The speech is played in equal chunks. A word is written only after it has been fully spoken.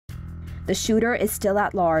The shooter is still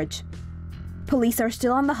at large. Police are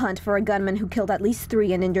still on the hunt for a gunman who killed at least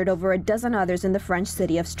 3 and injured over a dozen others in the French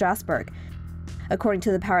city of Strasbourg. According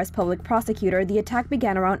to the Paris public prosecutor, the attack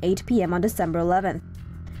began around 8 p.m. on December 11th.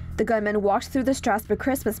 The gunman walked through the Strasbourg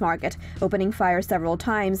Christmas market, opening fire several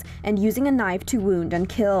times and using a knife to wound and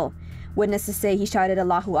kill. Witnesses say he shouted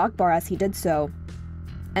Allahu Akbar as he did so.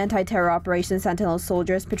 Anti-terror operation Sentinel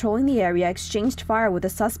soldiers patrolling the area exchanged fire with the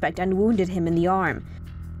suspect and wounded him in the arm.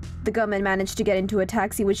 The gunman managed to get into a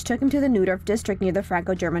taxi which took him to the Neudorf district near the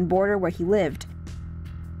Franco-German border where he lived.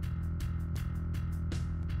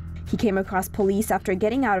 He came across police after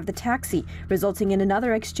getting out of the taxi, resulting in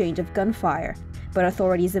another exchange of gunfire. But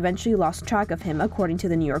authorities eventually lost track of him, according to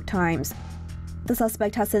the New York Times. The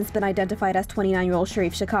suspect has since been identified as 29-year-old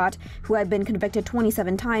Sharif Shakat, who had been convicted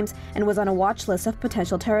 27 times and was on a watch list of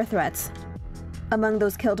potential terror threats. Among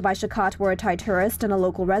those killed by Shakat were a Thai tourist and a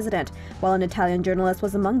local resident, while an Italian journalist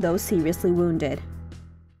was among those seriously wounded.